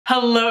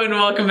Hello and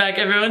welcome back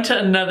everyone to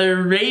another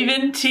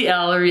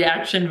RavenTL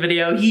reaction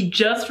video. He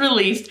just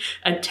released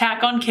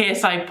Attack on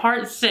KSI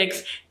Part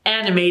 6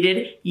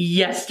 animated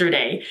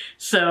yesterday.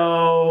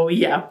 So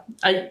yeah,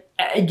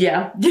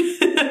 yeah.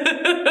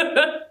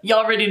 You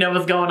already know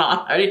what's going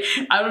on. I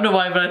don't know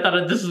why, but I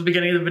thought this was the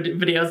beginning of the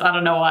videos. I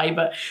don't know why,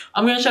 but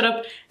I'm gonna shut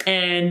up.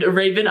 And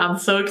Raven, I'm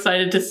so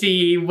excited to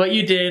see what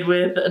you did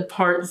with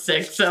Part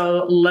 6.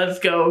 So let's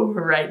go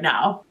right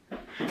now.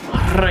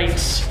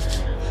 Right.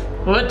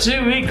 What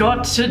do we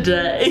got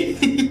today?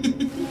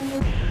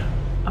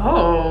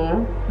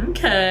 Oh,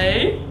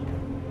 okay.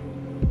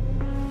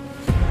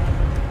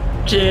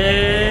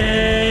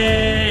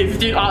 Jeez,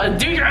 dude,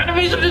 your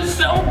animation is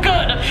so good.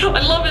 I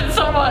love it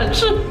so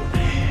much.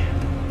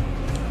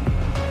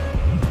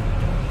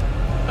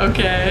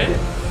 Okay.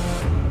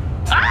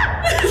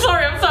 Ah!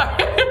 Sorry, I'm sorry.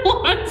 I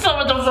love it so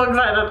much. I'm so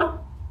excited.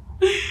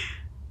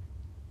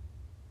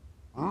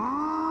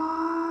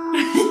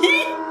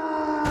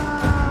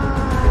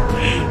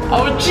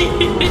 Oh,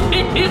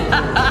 jeez.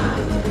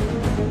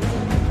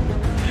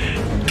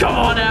 Come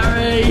on,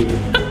 Harry.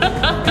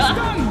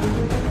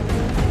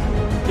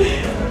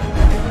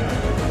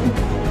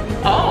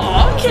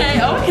 Oh,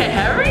 okay, okay.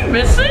 Harry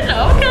missing?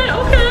 Okay,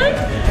 okay.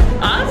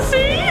 I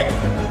see.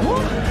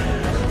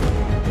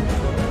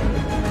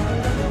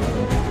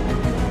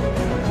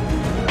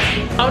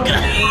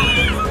 Okay.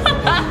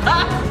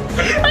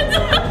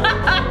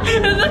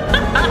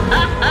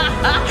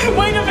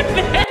 Wait a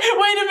minute.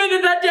 Wait a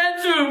minute, that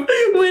dance move.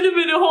 Wait a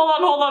minute, hold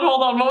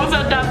on. What was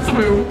that dance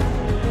move?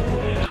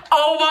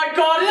 Oh my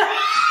god.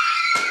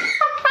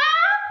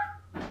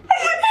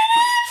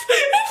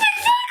 It's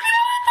exactly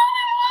what I thought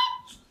it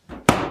was.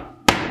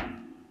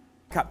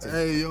 Captain.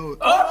 Hey, yo.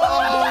 Oh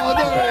my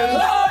god.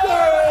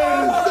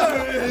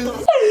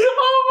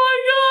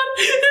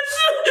 It's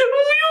a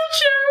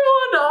wheelchair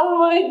one. Oh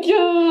my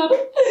god.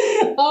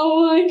 Oh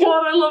my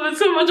god, I love it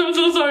so much. I'm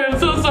so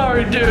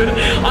sorry, dude.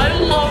 I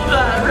love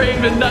that,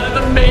 Raven. That is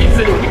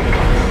amazing.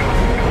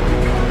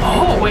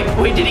 Oh,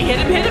 wait, did he hit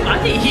him? I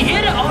think he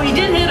hit him. Oh, he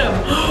did hit him.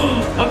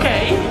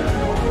 Okay.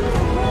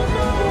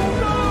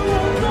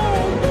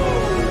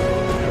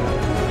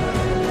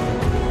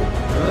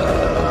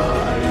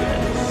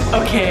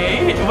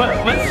 Okay,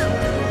 what's...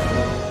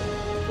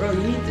 Bro, you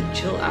need to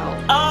chill out.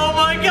 Oh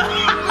my god!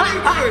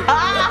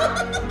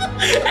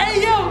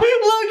 Hey yo,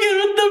 Logan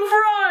with the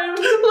prime!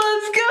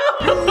 Let's go!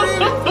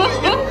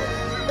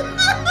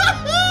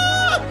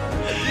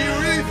 Do you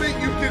really think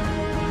you can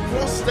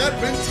cross step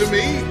into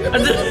me?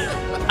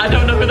 I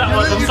don't know who that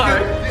was, I'm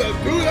sorry.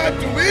 Do that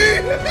to me?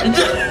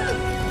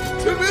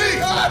 To me?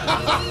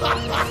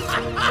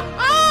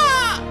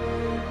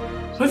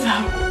 What's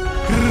that?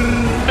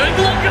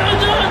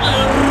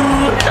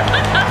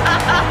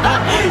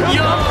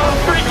 Yo,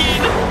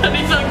 freaking! I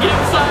need some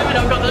Give Simon.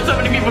 I've got so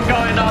many people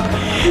going on.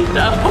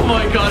 Oh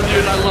my god,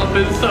 dude, I love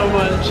this so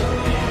much.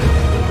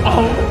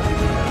 Oh.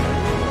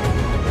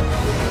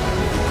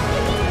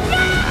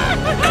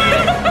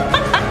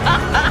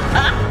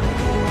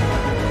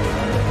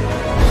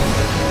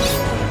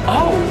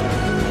 Oh.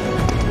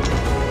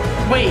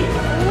 Wait.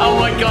 Oh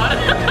my god.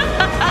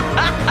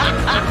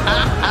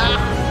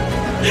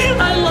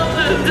 I love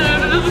this,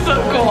 dude. This is so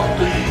cool.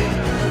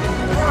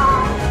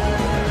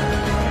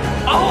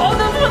 Oh,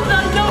 that's what I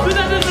know who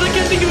that is, but I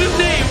can't think of his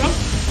name.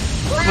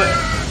 Wait,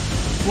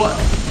 what?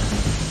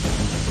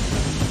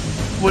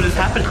 What is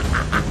happening?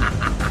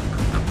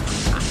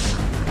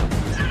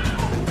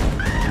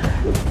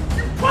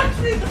 Punch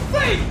me in the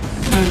face!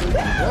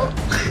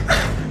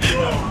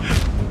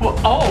 Well,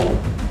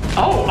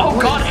 oh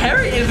god,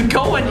 Harry is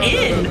going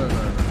in.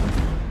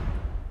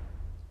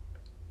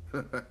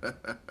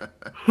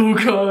 Oh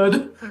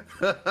god.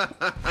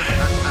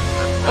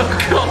 Oh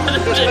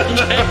god, JJ.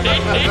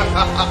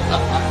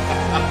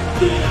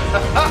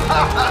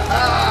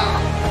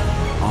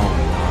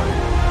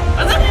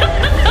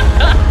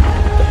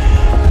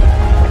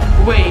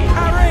 Wait.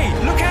 Harry,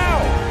 look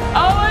out!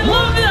 Oh, I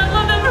love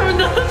that everyone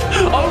does.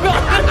 Oh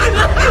god.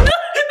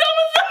 That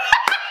was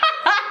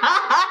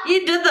he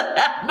did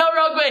that. No,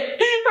 wrong way.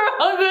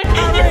 Harry,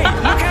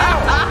 look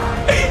out!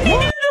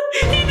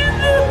 He did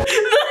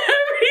the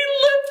Harry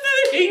lip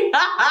thing.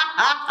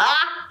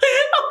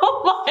 Oh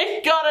my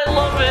god, I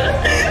love it.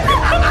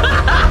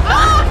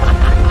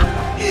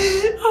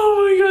 Oh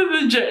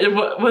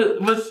my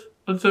god,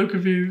 I'm so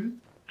confused.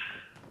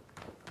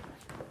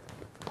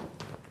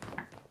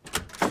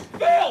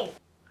 Phil!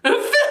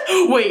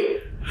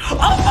 Wait.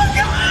 Oh my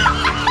god!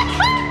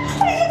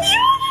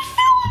 You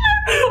understand?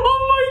 Oh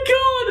my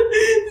god!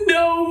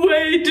 No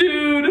way,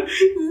 dude!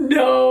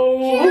 No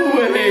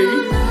way!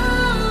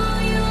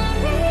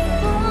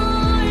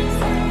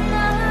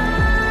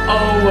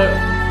 Oh what?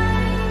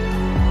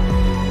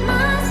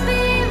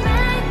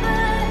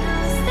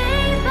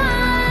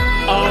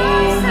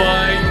 Oh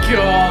my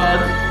god!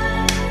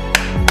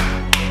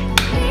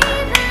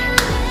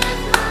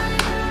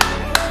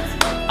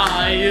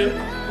 I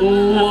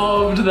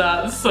loved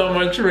that so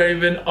much,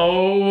 Raven.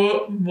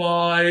 Oh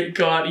my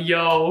god,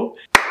 yo.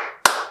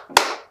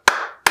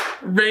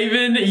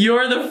 Raven,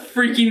 you're the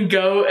freaking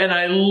GOAT, and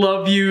I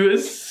love you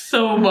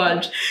so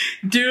much.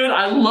 Dude,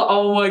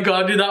 oh my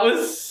god, dude, that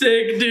was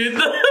sick, dude.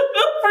 The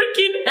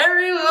freaking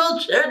hairy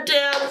wheelchair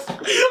dance. I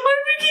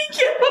freaking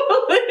can't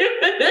believe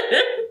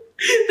it.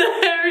 The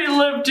hairy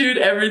lip, dude,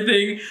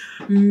 everything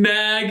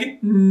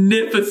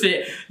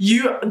magnificent.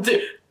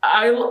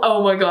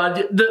 Oh my god,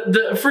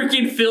 the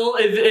freaking Phil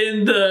is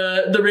in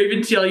the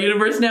RavenTL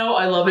universe now.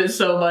 I love it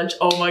so much.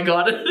 Oh my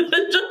god.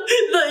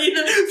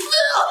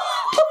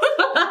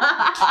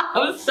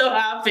 I'm so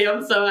happy,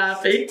 I'm so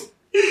happy.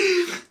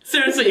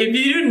 Seriously, if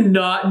you do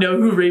not know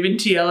who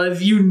RavenTL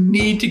is, you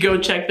need to go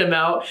check them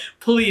out.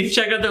 Please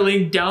check out their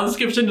link down in the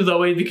description as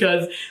always,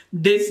 because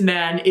this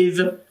man is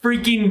a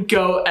freaking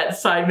GOAT at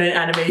Sidemen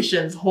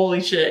animations.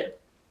 Holy shit.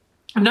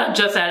 Not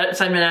just at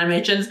Sidemen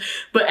animations,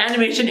 but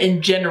animation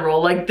in general.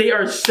 Like, they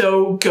are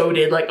so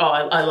goated. Like, oh,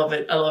 I love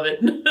it. I love it.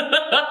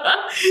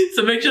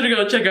 So make sure to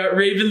go check out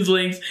Raven's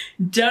links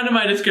down in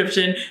my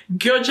description.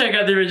 Go check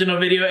out the original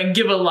video and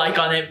give a like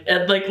on it.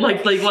 And like,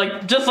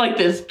 just like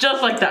this.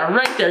 Just like that.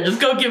 Right there. Just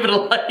go give it a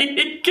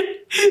like.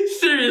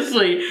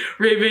 Seriously,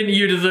 Raven,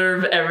 you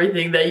deserve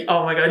everything that,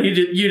 oh my god, you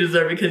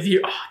deserve it, because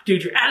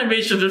dude, your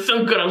animations are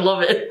so good. I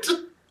love it.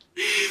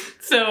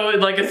 So,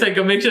 like I said,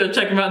 go make sure to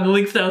check them out in the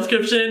links down in the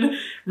description.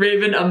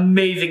 Raven,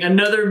 amazing.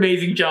 Another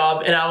amazing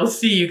job. And I will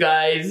see you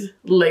guys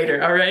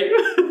later, alright?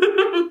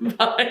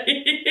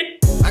 Bye.